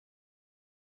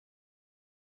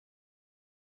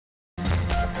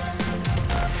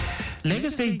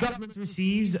Lagos State government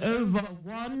receives over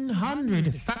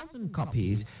 100,000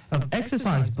 copies of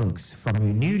exercise books from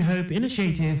Renewed Hope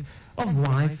initiative of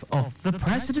wife of the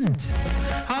president.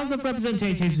 House of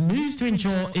Representatives moves to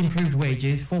ensure improved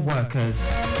wages for workers.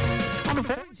 On the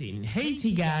 14th,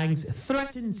 Haiti gangs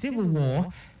threaten civil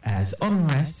war as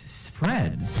unrest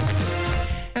spreads.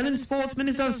 And in sports,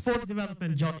 Minister of Sports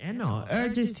Development John Enna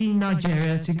urges Team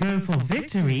Nigeria to go for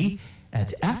victory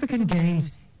at African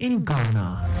Games in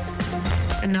Ghana.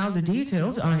 And now the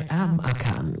details. I am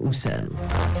Akan Usen.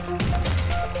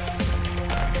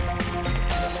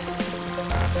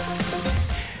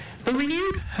 The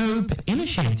Renewed Hope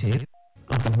initiative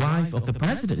of the wife of the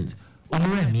president,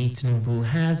 Oluremi Tinubu,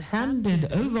 has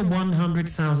handed over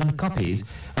 100,000 copies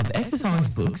of exercise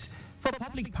books for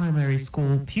public primary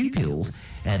school pupils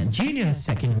and junior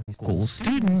secondary school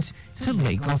students to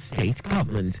Lagos State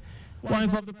government.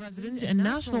 Wife of the President and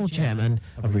National Chairman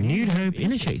of Renewed Hope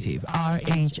Initiative,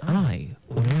 RHI,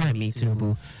 Oluremi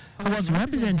Tinubu, who was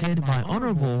represented by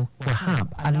Honorable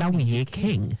Wahab Alawiye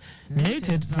King,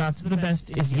 noted that the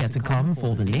best is yet to come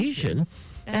for the nation,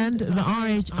 and the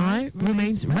RHI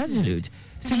remains resolute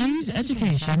to use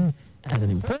education as an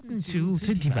important tool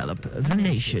to develop the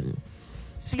nation.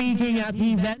 Speaking at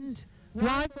the event,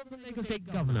 wife of the Lagos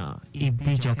State Governor,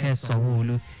 Ibijoke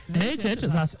Sanwo-Olu, noted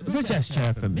that the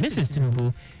gesture from Mrs.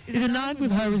 Tinubu is in line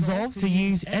with her resolve to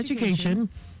use education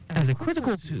as a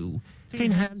critical tool to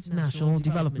enhance national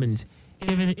development,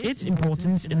 given its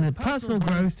importance in the personal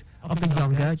growth of the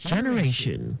younger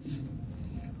generation.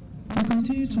 We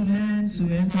continue to learn to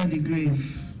enter the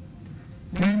grave.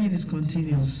 Learning is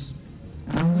continuous.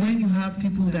 And when you have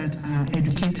people that are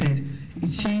educated, it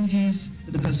changes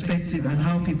the perspective and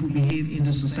how people behave in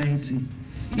the society.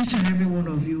 Each and every one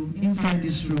of you inside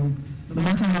this room, no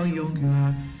matter how young you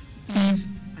are, is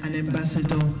an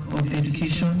ambassador of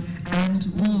education and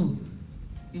will,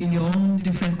 in your own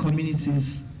different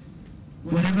communities,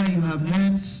 whatever you have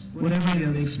learned, whatever you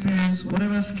have experienced,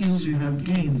 whatever skills you have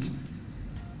gained,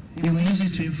 you will use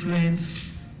it to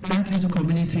influence that little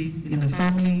community, in the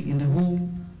family, in the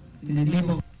home, in the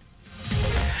neighborhood.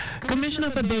 Commissioner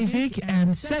for Basic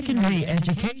and Secondary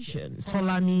Education,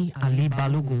 Tolani Ali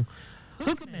Balogun,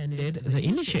 who commended the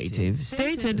initiative,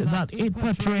 stated that it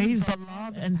portrays the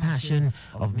love and passion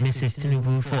of Mrs.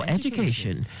 Tinubu for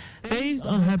education based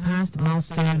on her past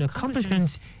milestone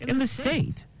accomplishments in the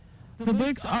state. The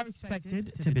books are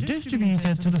expected to be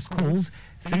distributed to the schools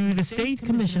through the State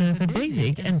Commissioner for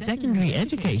Basic and Secondary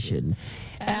Education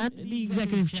and the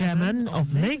Executive Chairman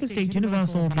of Lagos State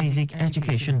Universal Basic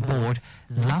Education Board,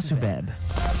 LASUBEB.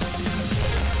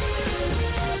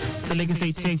 The Lagos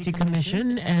State Safety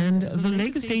Commission and the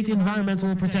Lagos State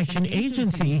Environmental Protection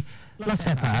Agency,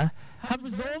 LASEPA, have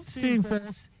resolved to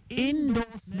enforce indoor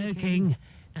smoking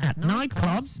at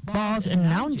nightclubs, bars and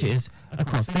lounges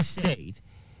across the state.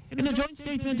 In a joint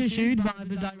statement issued by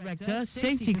the Director,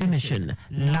 Safety Commission,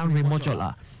 Lanre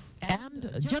Mojola,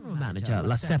 and General Manager,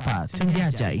 LASEPA, Tunde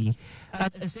Ajayi,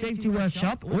 at a safety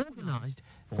workshop organized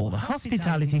for the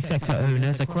hospitality sector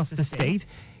owners across the state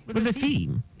with the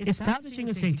theme, Establishing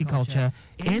a Safety Culture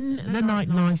in the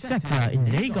Nightlife Sector in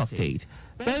Lagos State,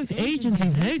 both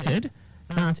agencies noted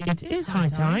that it is high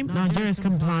time Nigeria is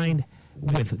compliant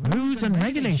with rules and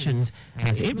regulations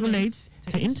as it relates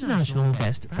to international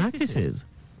best practices.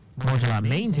 Mojola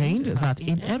maintained that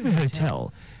in every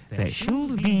hotel there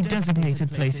should be designated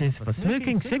places for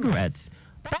smoking cigarettes,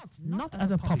 but not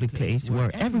at a public place where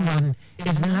everyone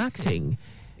is relaxing.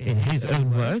 In his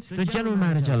own words, the General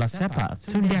Manager LASEPA,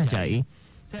 Tunde Ajayi,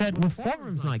 said with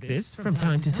forums like this from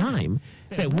time to time,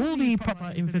 there will be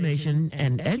proper information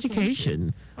and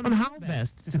education on how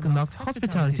best to conduct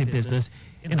hospitality business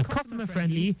in a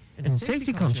customer-friendly and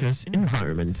safety-conscious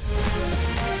environment.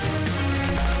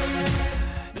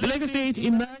 The Lagos State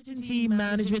Emergency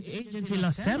Management Agency,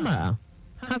 LASEMA,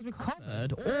 has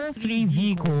recovered all 3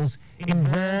 vehicles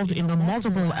involved in the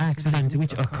multiple accidents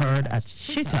which occurred at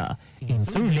Shita in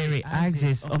Surulere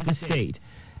axis of the state.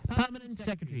 Permanent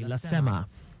Secretary, LASEMA,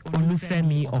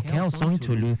 Olufemi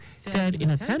Okeosontolu, said in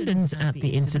attendance at the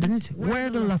incident where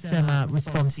the LASEMA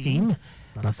response team,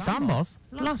 LASAMBOS,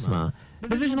 LASMA,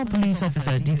 Divisional Police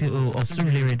Officer DPO of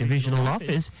Surulere Divisional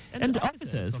Office, and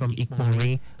officers from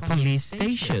Ikmori Police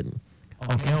Station.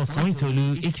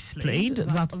 Okeosontolu explained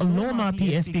that a Loma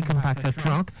PSP compactor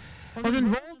truck was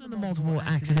involved in a multiple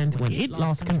accident when it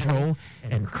lost control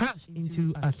and crashed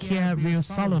into a Kia Rio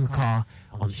Salon car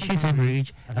on Shita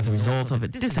Bridge as a result of a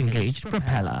disengaged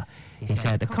propeller. He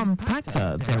said the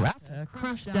compactor thereafter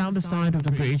crashed down the side of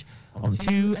the bridge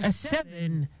onto a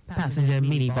 7-passenger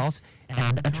minibus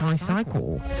and a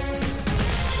tricycle.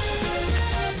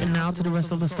 And now to the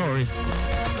rest of the stories.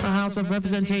 The House of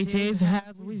Representatives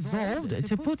has resolved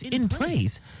to put in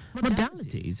place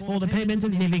modalities for the payment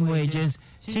of living wages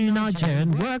to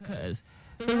Nigerian workers.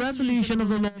 The resolution of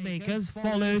the lawmakers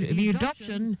followed the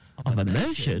adoption of a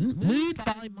motion moved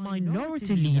by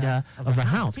Minority Leader of the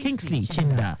House, Kingsley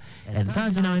Chinda, and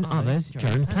 39 others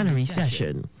during plenary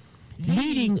session.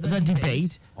 Leading the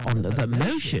debate on the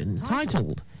motion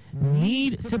titled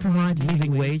Need to Provide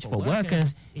Living Wage for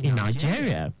Workers in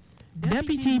Nigeria,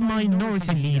 Deputy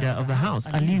Minority Leader of the House,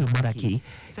 Aliu Madaki,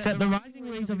 said the rising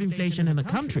rates of inflation in the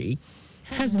country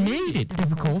has made it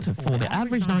difficult for the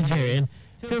average Nigerian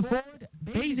to afford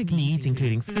basic needs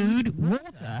including food,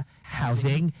 water,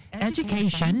 housing,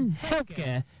 education,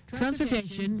 healthcare,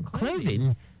 transportation,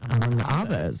 clothing, among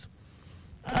others.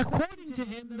 According to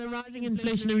him, the rising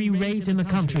inflationary rate in the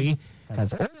country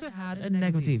has also had a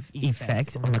negative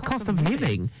effect on the cost of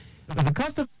living, with the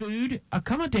cost of food,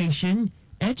 accommodation,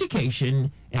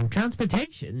 education, and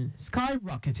transportation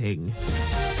skyrocketing.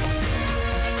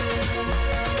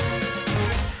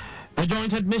 The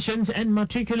Joint Admissions and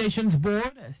Matriculations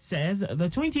Board says the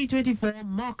 2024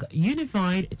 mock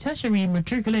Unified Tertiary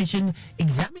Matriculation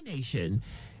Examination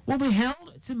will be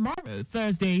held tomorrow,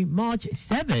 Thursday, March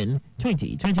 7,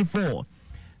 2024.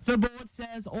 The board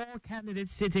says all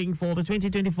candidates sitting for the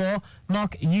 2024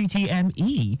 mock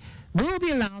UTME will be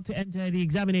allowed to enter the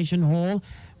examination hall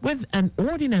with an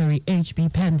ordinary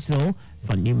HB pencil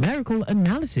for numerical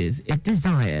analysis if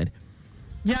desired.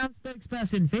 JAMB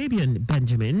spokesperson Fabian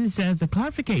Benjamin says the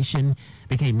clarification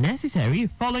became necessary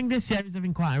following the series of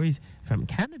inquiries from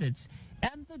candidates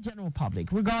and the general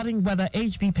public regarding whether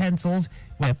HB pencils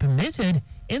were permitted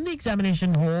in the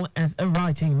examination hall as a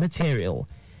writing material.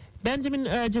 Benjamin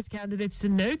urges candidates to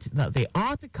note that they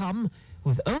are to come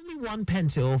with only one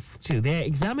pencil to their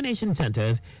examination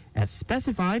centers as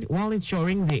specified, while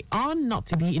ensuring they are not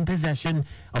to be in possession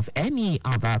of any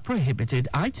other prohibited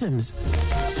items.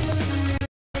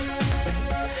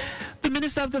 The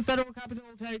Minister of the Federal Capital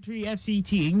Territory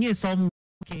FCT, Nyesom,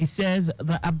 says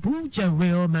the Abuja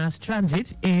Rail Mass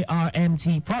Transit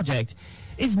ARMT project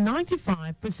is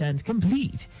 95%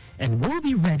 complete and will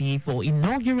be ready for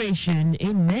inauguration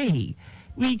in May.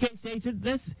 Wike stated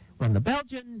this when the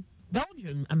Belgian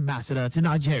ambassador to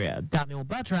Nigeria, Daniel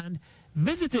Bertrand,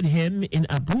 visited him in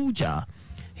Abuja.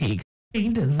 He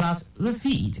explained that the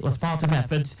feat was part of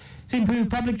efforts to improve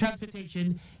public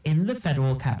transportation in the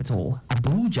federal capital,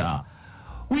 Abuja.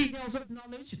 We also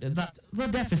acknowledged that the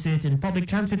deficit in public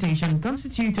transportation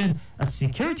constituted a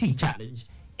security challenge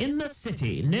in the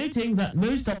city, noting that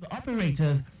most of the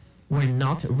operators were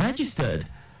not registered.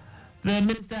 The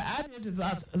minister added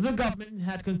that the government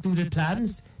had concluded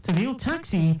plans to build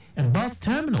taxi and bus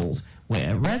terminals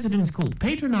where residents could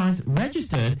patronize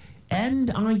registered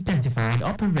and identified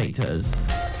operators.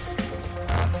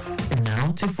 And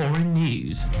now to foreign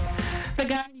news. The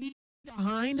gang leader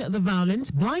behind the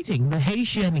violence blighting the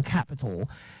Haitian capital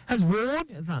has warned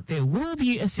that there will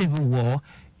be a civil war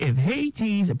if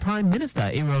Haiti's Prime Minister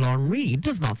Ariel Henry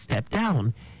does not step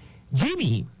down.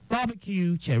 Jimmy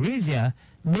Barbecue Cherizia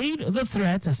made the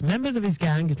threat as members of his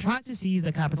gang tried to seize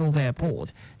the capital's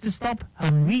airport to stop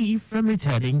Henry from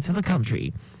returning to the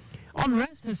country.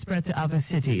 Unrest has spread to other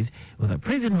cities, with a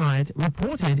prison riot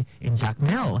reported in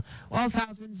Jacmel, while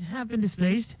thousands have been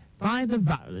displaced by the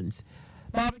violence.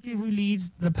 Barbecue, who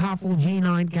leads the powerful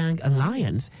G9 gang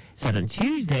alliance, said on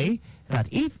Tuesday that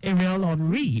if Ariel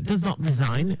Henry does not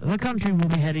resign, the country will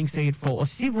be heading straight for a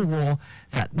civil war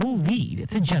that will lead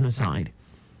to genocide.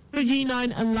 The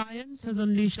G9 alliance has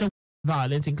unleashed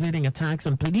violence, including attacks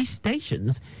on police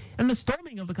stations and the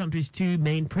storming of the country's two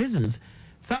main prisons.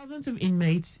 Thousands of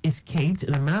inmates escaped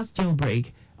the mass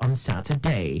jailbreak on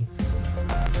Saturday.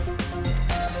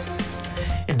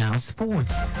 And now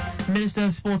sports. Minister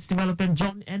of Sports Development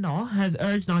John Enoh has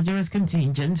urged Nigeria's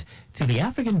contingent to the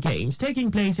African Games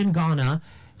taking place in Ghana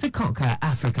to conquer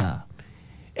Africa.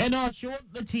 Enoh assured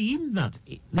the team that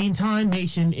the entire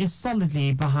nation is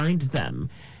solidly behind them.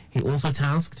 He also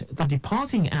tasked the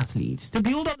departing athletes to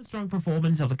build on the strong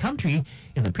performance of the country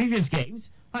in the previous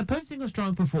games by posting a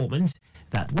strong performance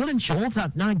that will ensure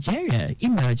that Nigeria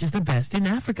emerges the best in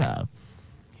Africa.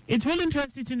 It will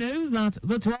interest you to know that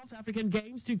the 12th African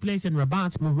Games took place in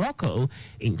Rabat, Morocco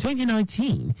in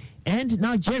 2019, and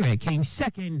Nigeria came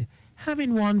second,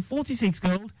 having won 46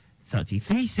 gold,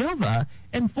 33 silver,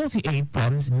 and 48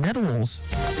 bronze medals.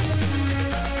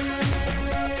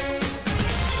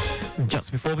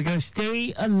 Just before we go,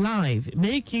 stay alive.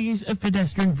 Make use of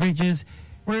pedestrian bridges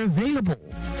where available.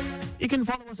 You can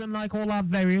follow us and like all our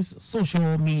various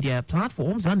social media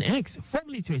platforms on X,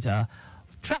 formerly Twitter,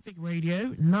 Traffic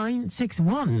Radio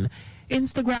 961.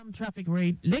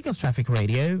 Instagram Lagos Traffic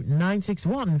Radio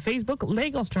 961. Facebook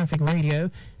Lagos Traffic Radio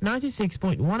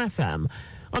 96.1 FM.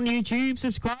 On YouTube,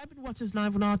 subscribe and watch us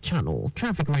live on our channel,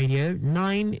 Traffic Radio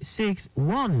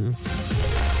 961.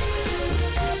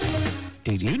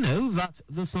 Did you know that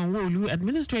the Sanwo-Olu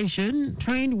administration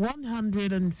trained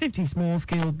 150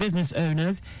 small-scale business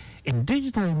owners in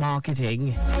digital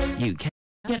marketing? You can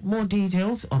get more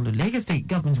details on the Lagos State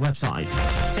Government's website.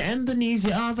 To end the news,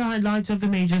 here are the highlights of the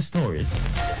major stories.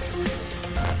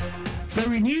 The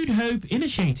Renewed Hope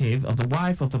initiative of the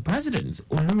wife of the president,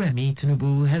 Oluremi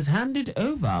Tinubu, has handed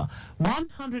over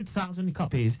 100,000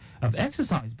 copies of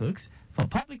exercise books for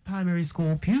public primary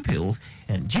school pupils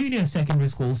and junior secondary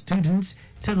school students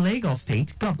to Lagos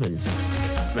State Government.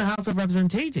 The House of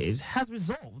Representatives has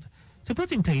resolved to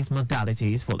put in place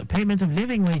modalities for the payment of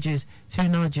living wages to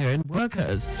Nigerian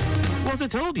workers. Was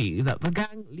it told you that the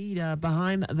gang leader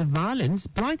behind the violence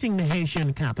blighting the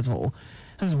Haitian capital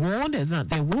has warned that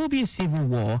there will be a civil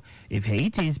war if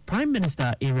Haiti's Prime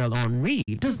Minister Ariel Henry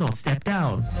does not step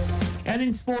down? And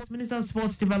in sports, Minister of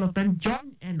Sports Development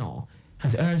John Eno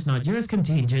has urged Nigeria's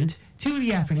contingent to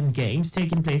the African Games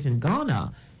taking place in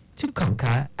Ghana to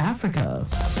conquer Africa.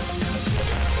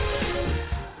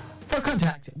 For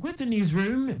contact with the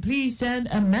newsroom, please send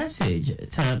a message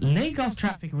to Lagos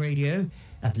Traffic Radio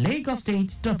at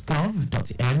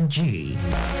lagosstate.gov.ng.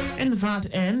 And that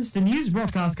ends the news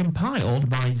broadcast compiled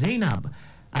by Zainab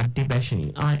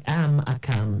Adebeshi. I am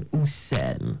Akan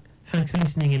Usen. Thanks for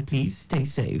listening and please stay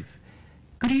safe.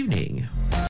 Good evening.